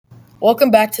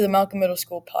Welcome back to the Malcolm Middle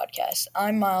School podcast.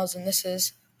 I'm Miles, and this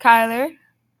is Kyler,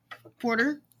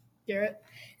 Porter, Garrett.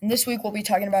 And this week we'll be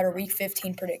talking about our Week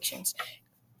 15 predictions.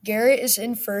 Garrett is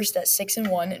in first at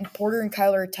 6-1, and Porter and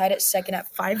Kyler are tied at second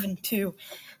at 5-2.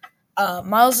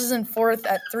 Miles is in fourth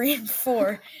at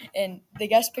 3-4, and the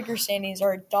guest picker standings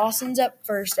are Dawson's at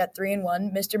first at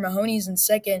 3-1, Mr. Mahoney's in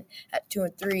second at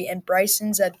 2-3, and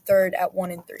Bryson's at third at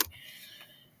 1-3.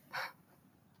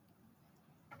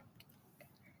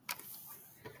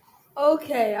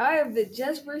 Okay, I have the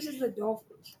Jets versus the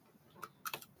Dolphins.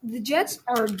 The Jets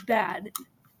are bad.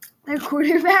 Their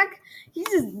quarterback, he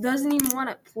just doesn't even want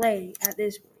to play at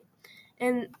this point.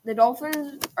 And the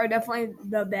Dolphins are definitely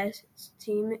the best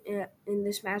team in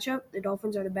this matchup. The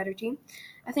Dolphins are the better team.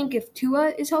 I think if Tua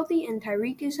is healthy and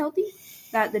Tyreek is healthy,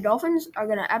 that the Dolphins are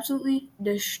going to absolutely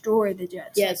destroy the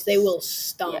Jets. Yes, they will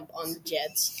stomp on the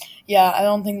Jets. Yeah, I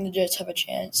don't think the Jets have a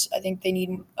chance. I think they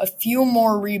need a few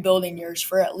more rebuilding years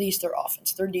for at least their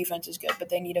offense. Their defense is good, but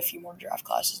they need a few more draft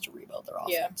classes to rebuild their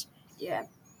offense. Yeah.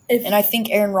 And I think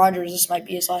Aaron Rodgers, this might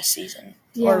be his last season.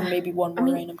 Yeah. Or maybe one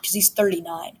more random, because he's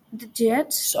 39. The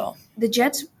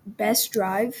Jets' best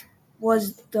drive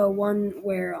was the one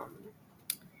where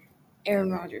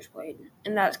Aaron Rodgers played,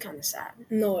 and that's kind of sad.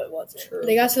 No, it wasn't. True.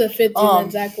 They got to the 50, and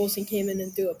then Zach Wilson came in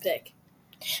and threw a pick.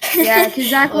 Yeah, because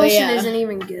Zach Wilson isn't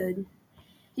even good.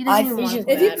 He doesn't even want to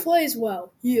play. If he plays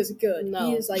well, he is good. No.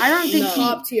 He is like I don't think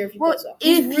top tier if he well, plays well. if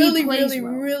He's he really, plays really,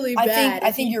 well. really bad.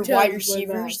 I think if your he wide does play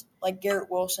receivers, like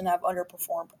Garrett Wilson, have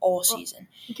underperformed all season.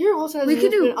 bad. Garrett Wilson We has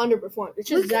could just do- been underperformed.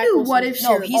 It's we just could Zach do Wilson. what if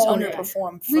No, shit he's all day.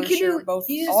 underperformed We for could sure. do- Both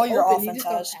He is all your open. He offense just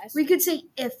don't has. pass. We could say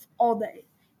if all day.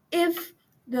 If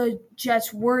the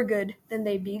Jets were good, then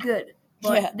they'd be good.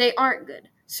 But Yeah. they aren't good.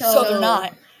 So they're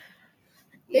not.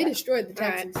 They destroyed the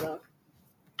Texans, though.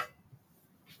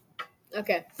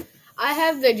 Okay. I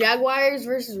have the Jaguars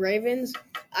versus Ravens.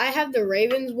 I have the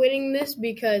Ravens winning this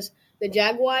because the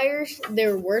Jaguars,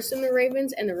 they're worse than the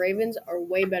Ravens, and the Ravens are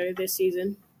way better this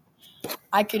season.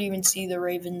 I could even see the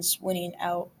Ravens winning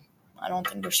out. I don't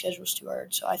think their schedule's too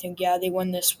hard. So I think, they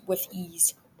win this with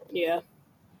ease. Yeah.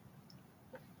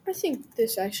 I think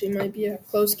this actually might be a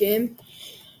close game.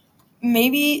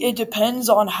 Maybe it depends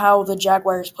on how the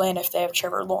Jaguars play and if they have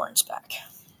Trevor Lawrence back.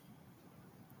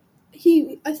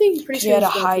 I think he's pretty He sure had a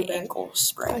he's going high to be back. ankle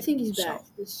sprain. I think he's so- back.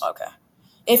 Okay.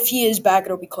 If he is back,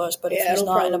 it'll be close. But if Yeah, he's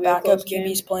it'll not in a probably be a backup close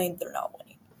QB's game. playing, they're not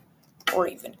winning. Or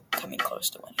even coming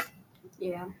close to winning.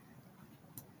 Yeah.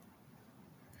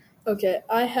 Okay,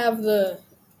 I have the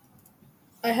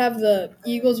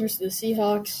Eagles versus the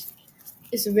Seahawks.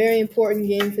 It's a very important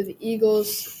game for the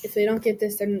Eagles. If they don't get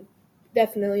this, they're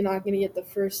definitely not going to get the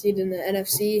first seed in the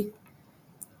NFC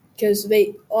because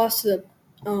they lost to the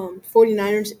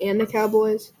 49ers and the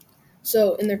Cowboys.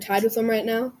 So, and they're tied with them right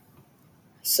now.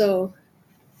 So,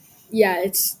 yeah,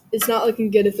 it's not looking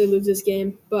good if they lose this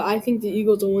game. But I think the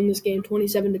Eagles will win this game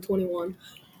 27-21.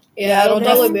 Yeah, it'll it'll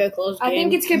definitely be a close game. I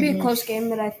think it's going to be a close game,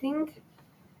 but I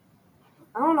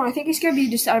don't know. I think it's going to be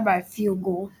decided by a field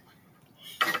goal.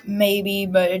 Maybe,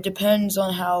 but it depends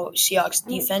on how Seahawks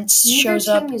defense Neither shows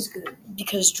team up is good.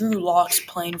 because Drew Lock's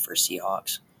playing for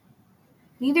Seahawks.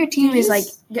 Neither team is like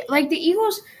the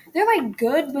Eagles. They're like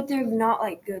good, but they're not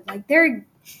like good. Like they're a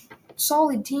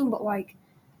solid team, but like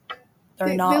They're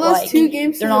They not lost like 2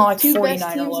 games to they're the not like 2 best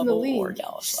 49er teams in the level league. or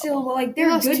Dallas still, level. but like They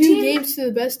they're a lost good 2 team. games to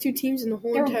the best 2 teams in the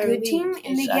whole They're a entire good league. team,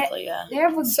 and Exactly, yeah. they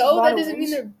have a So lot that of doesn't mean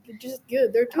wins. they're just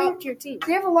good. They're top tier team.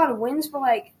 They have a lot of wins, but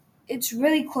like it's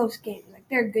really close games. Like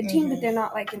they're a good team, Mhm. but they're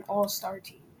not like an all-star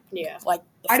team. Yeah. Like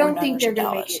the I don't think 49ers they're or gonna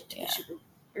Dallas. make it to the Super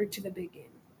or to the big game.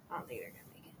 I don't think they're gonna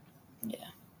make it.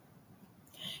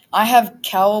 I have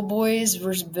Cowboys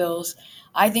versus Bills.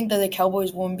 I think that the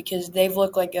Cowboys won because they've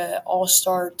looked like an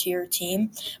all-star tier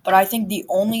team. But I think the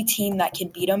only team that can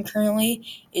beat them currently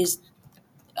is,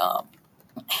 The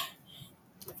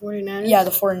 49ers?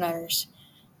 the 49ers.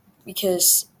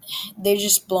 Because they're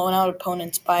just blowing out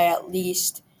opponents by at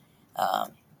least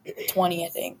 20, I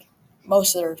think.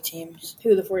 Most of their teams.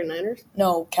 Who, the 49ers?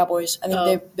 No, Cowboys. I think Oh,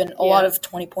 they've been a lot of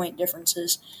 20-point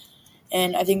differences.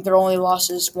 And I think their only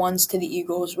losses, one's to the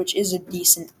Eagles, which is a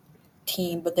decent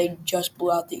team, but they just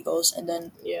blew out the Eagles. And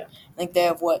then Yeah. I think they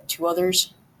have, 2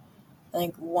 others? I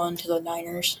think one to the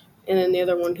Niners. And then the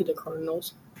other one to the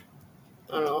Cardinals.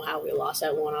 I don't know how we lost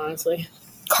that one, honestly.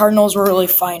 Cardinals were really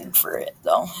fighting for it,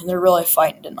 though. And they're really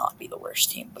fighting to not be the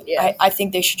worst team. But Yeah. I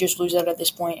think they should just lose out at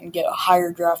this point and get a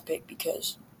higher draft pick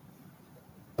because,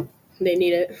 They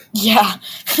need it. yeah.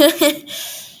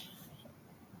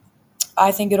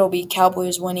 I think it'll be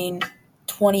Cowboys winning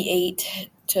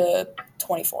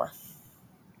 28-24.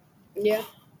 Yeah.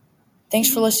 Thanks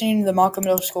for listening to the Malcolm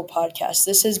Middle School podcast.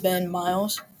 This has been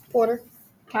Miles. Porter.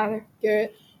 Kyler.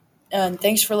 Garrett. And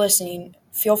thanks for listening.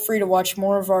 Feel free to watch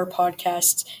more of our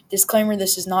podcasts. Disclaimer,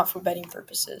 this is not for betting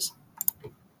purposes.